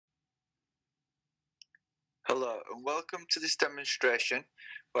Hello and welcome to this demonstration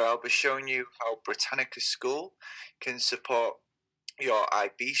where I'll be showing you how Britannica School can support your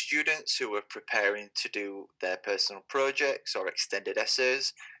IB students who are preparing to do their personal projects or extended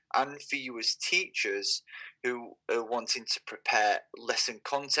essays, and for you as teachers who are wanting to prepare lesson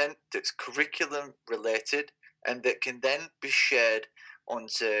content that's curriculum related and that can then be shared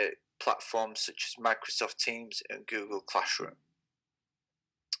onto platforms such as Microsoft Teams and Google Classroom.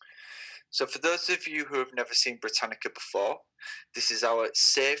 So for those of you who have never seen Britannica before, this is our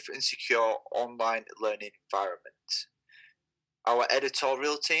safe and secure online learning environment. Our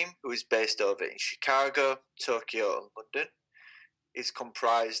editorial team, who is based over in Chicago, Tokyo and London, is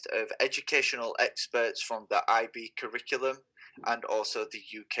comprised of educational experts from the IB curriculum and also the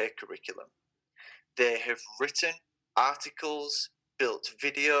UK curriculum. They have written articles, built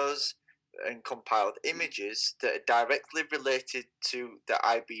videos, and compiled images that are directly related to the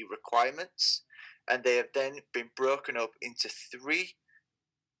IB requirements, and they have then been broken up into three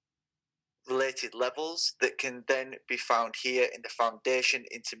related levels that can then be found here in the foundation,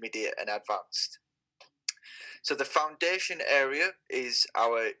 intermediate, and advanced. So the foundation area is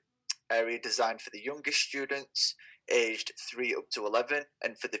our area designed for the youngest students, aged 3 up to 11,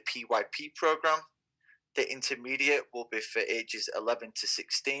 and for the PYP program. The intermediate will be for ages 11 to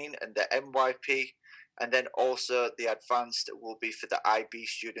 16 and the MYP, and then also the advanced will be for the IB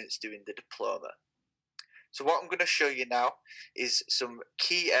students doing the diploma. So what I'm going to show you now is some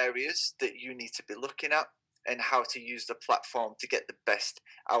key areas that you need to be looking at and how to use the platform to get the best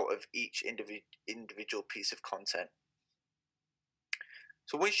out of each individual piece of content.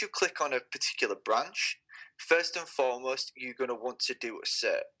 So once you click on a particular branch, first and foremost, you're going to want to do a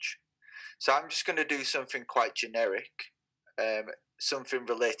search. So I'm just going to do something quite generic, something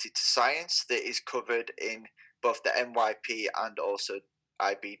related to science that is covered in both the MYP and also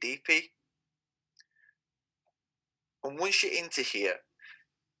IBDP. And once you're into here,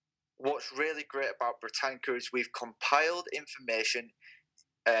 what's really great about Britannica is we've compiled information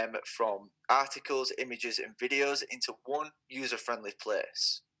from articles, images and videos into one user-friendly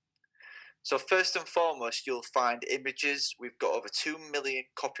place. So first and foremost, you'll find images. We've got over 2 million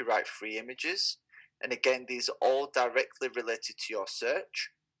copyright-free images. And again, these are all directly related to your search.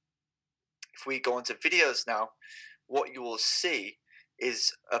 If we go into videos now, what you will see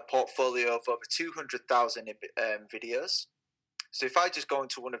is a portfolio of over 200,000 videos. So if I just go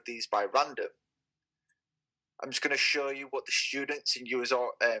into one of these by random, I'm just going to show you what the students and you as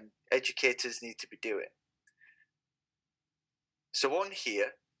educators need to be doing. So on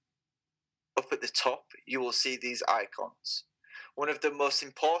here, up at the top, you will see these icons. One of the most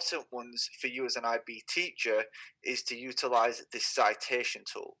important ones for you as an IB teacher is to utilize this citation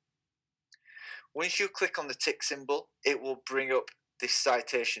tool. Once you click on the tick symbol, it will bring up this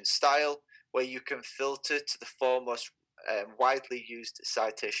citation style where you can filter to the four most widely used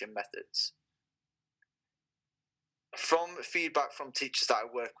citation methods. From feedback from teachers that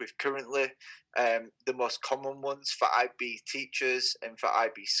I work with currently, the most common ones for IB teachers and for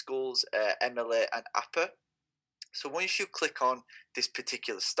IB schools are MLA and APA. So once you click on this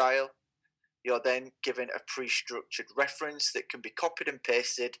particular style, you're then given a pre-structured reference that can be copied and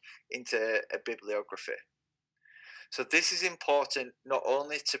pasted into a bibliography. So this is important not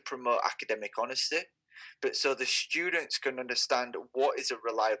only to promote academic honesty, but so the students can understand what is a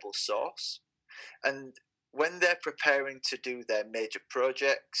reliable source. And when they're preparing to do their major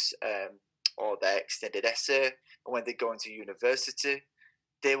projects or their extended essay, and when they go into university,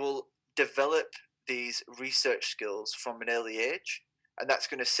 they will develop these research skills from an early age, and that's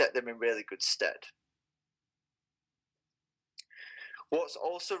going to set them in really good stead. What's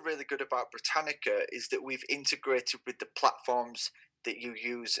also really good about Britannica is that we've integrated with the platforms that you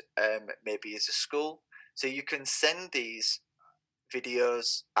use maybe as a school. So you can send these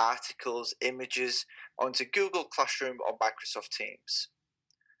videos, articles, images onto Google Classroom or Microsoft Teams.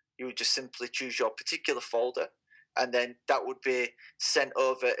 You would just simply choose your particular folder, and then that would be sent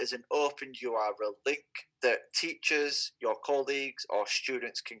over as an open URL link that teachers, your colleagues, or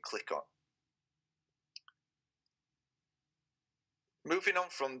students can click on. Moving on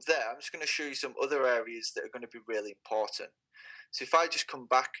from there, I'm just going to show you some other areas that are going to be really important. So if I just come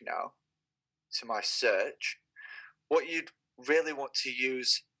back now to my search, what you'd really want to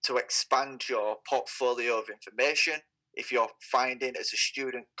use to expand your portfolio of information, if you're finding as a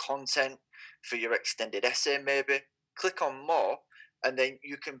student content for your extended essay maybe, click on more, and then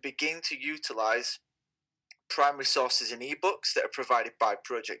you can begin to utilize primary sources and ebooks that are provided by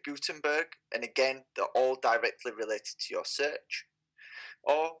Project Gutenberg, and again, they're all directly related to your search.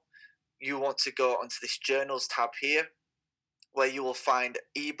 Or you want to go onto this journals tab here, where you will find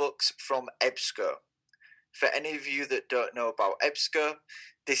ebooks from EBSCO. For any of you that don't know about EBSCO,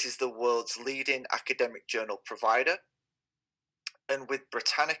 this is the world's leading academic journal provider. And with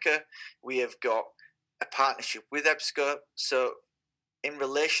Britannica, we have got a partnership with EBSCO. So in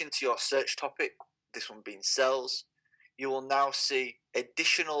relation to your search topic, this one being cells, you will now see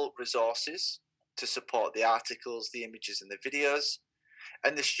additional resources to support the articles, the images, and the videos.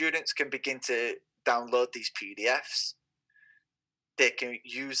 And the students can begin to download these PDFs. They can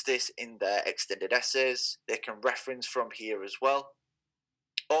use this in their extended essays. They can reference from here as well.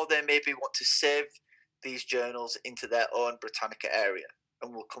 Or they maybe want to save these journals into their own Britannica area.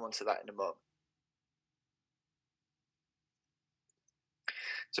 And we'll come on to that in a moment.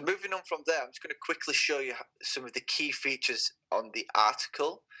 So moving on from there, I'm just going to quickly show you some of the key features on the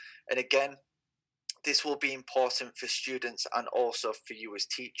article. And again, this will be important for students and also for you as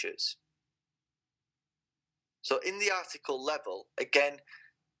teachers. So in the article level, again,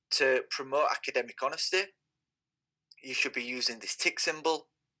 to promote academic honesty, you should be using this tick symbol.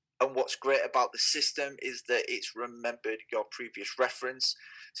 And what's great about the system is that it's remembered your previous reference.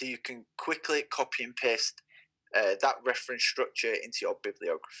 So you can quickly copy and paste that reference structure into your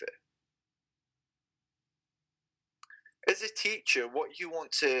bibliography. As a teacher, what you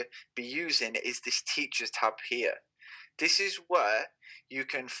want to be using is this Teachers tab here. This is where you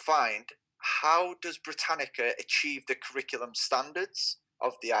can find how does Britannica achieve the curriculum standards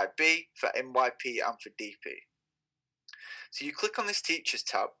of the IB, for NYP and for DP. So you click on this Teachers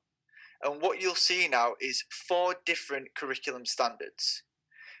tab, and what you'll see now is 4 different curriculum standards.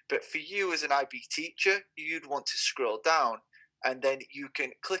 But for you as an IB teacher, you'd want to scroll down, and then you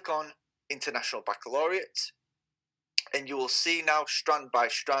can click on International Baccalaureate, and you will see now strand by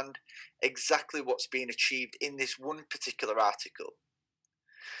strand exactly what's being achieved in this one particular article.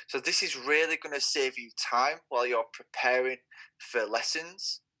 So this is really going to save you time while you're preparing for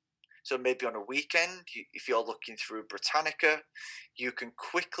lessons. So maybe on a weekend, if you're looking through Britannica, you can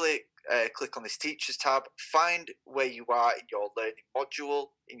quickly click on this Teachers tab, find where you are in your learning module,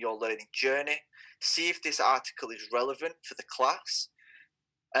 in your learning journey, see if this article is relevant for the class,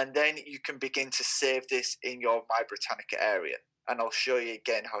 and then you can begin to save this in your My Britannica area. And I'll show you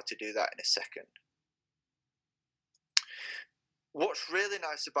again how to do that in a second. What's really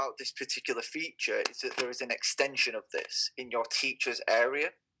nice about this particular feature is that there is an extension of this in your teacher's area.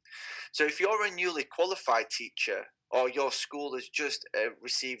 So if you're a newly qualified teacher, or your school has just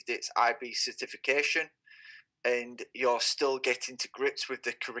received its IB certification and you're still getting to grips with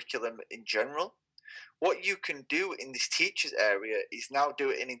the curriculum in general, what you can do in this teacher's area is now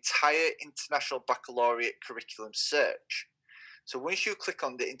do an entire International Baccalaureate curriculum search. So once you click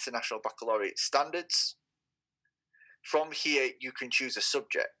on the International Baccalaureate standards, from here you can choose a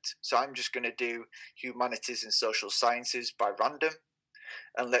subject. So I'm just going to do Humanities and Social Sciences by random.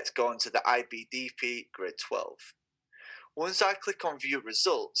 And let's go on to the IBDP grade 12. Once I click on view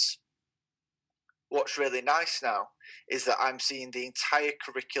results, what's really nice now is that I'm seeing the entire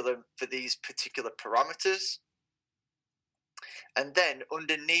curriculum for these particular parameters. And then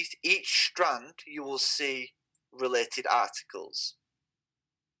underneath each strand, you will see related articles.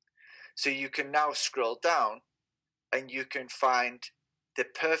 So you can now scroll down and you can find the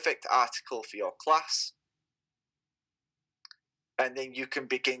perfect article for your class. And then you can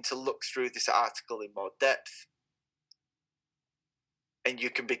begin to look through this article in more depth. And you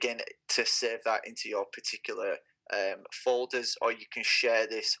can begin to save that into your particular folders, or you can share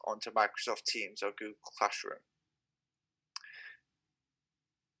this onto Microsoft Teams or Google Classroom.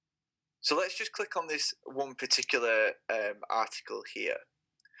 So let's just click on this one particular article here.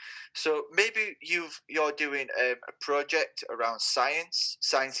 So maybe you're doing a project around science.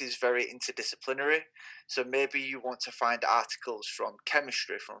 Science is very interdisciplinary. So maybe you want to find articles from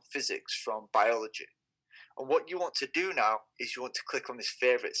chemistry, from physics, from biology. And what you want to do now is you want to click on this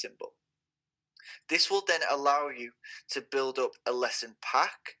favorite symbol. This will then allow you to build up a lesson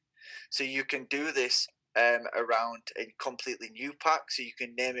pack. So you can do this around a completely new pack. So you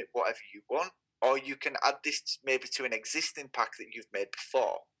can name it whatever you want, or you can add this maybe to an existing pack that you've made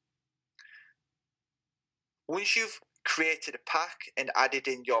before. Once you've created a pack and added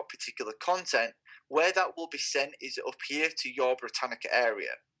in your particular content, where that will be sent is up here to your Britannica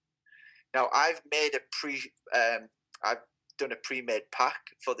area. Now I've done a pre-made pack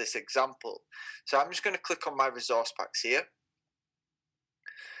for this example. So I'm just going to click on my resource packs here.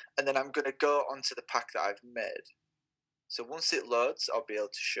 And then I'm going to go onto the pack that I've made. So once it loads, I'll be able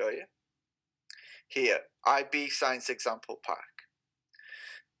to show you. Here, IB Science Example Pack.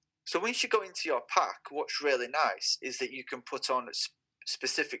 So once you go into your pack, what's really nice is that you can put on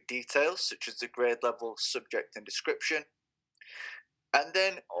specific details, such as the grade level, subject, and description. And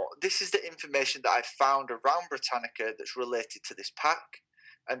then this is the information that I found around Britannica that's related to this pack,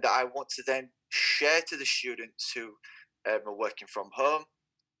 and that I want to then share to the students who are working from home.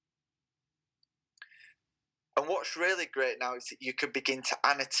 And what's really great now is that you can begin to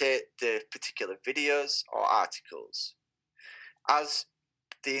annotate the particular videos or articles. As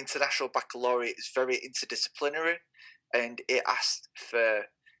the International Baccalaureate is very interdisciplinary and it asks for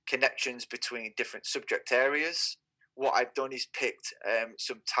connections between different subject areas, what I've done is picked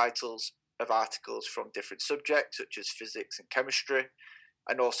some titles of articles from different subjects, such as physics and chemistry,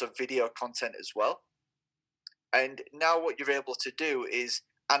 and also video content as well. And now what you're able to do is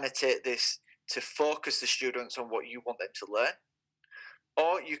annotate this to focus the students on what you want them to learn.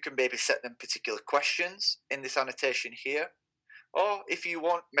 Or you can maybe set them particular questions in this annotation here. Or if you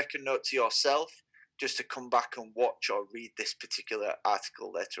want, make a note to yourself just to come back and watch or read this particular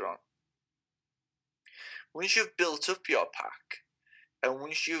article later on. Once you've built up your pack and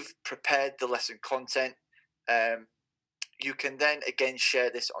once you've prepared the lesson content, you can then again share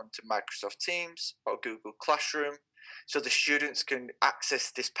this onto Microsoft Teams or Google Classroom so the students can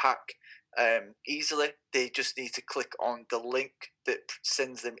access this pack easily. They just need to click on the link that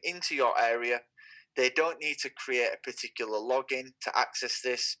sends them into your area. They don't need to create a particular login to access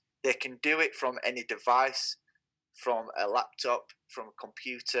this. They can do it from any device, from a laptop, from a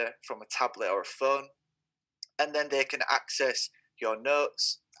computer, from a tablet or a phone. And then they can access your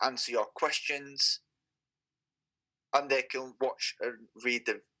notes, answer your questions, and they can watch and read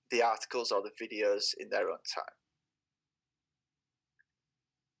the articles or the videos in their own time.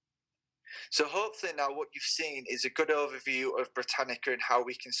 So hopefully now what you've seen is a good overview of Britannica and how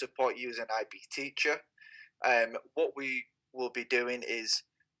we can support you as an IB teacher. What we will be doing is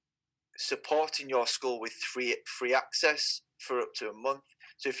supporting your school with free access for up to a month.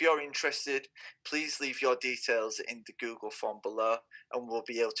 So if you're interested, please leave your details in the Google form below and we'll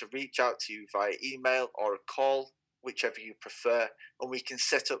be able to reach out to you via email or a call, whichever you prefer, and we can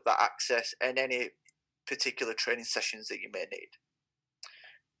set up that access and any particular training sessions that you may need.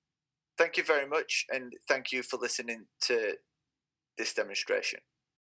 Thank you very much, and thank you for listening to this demonstration.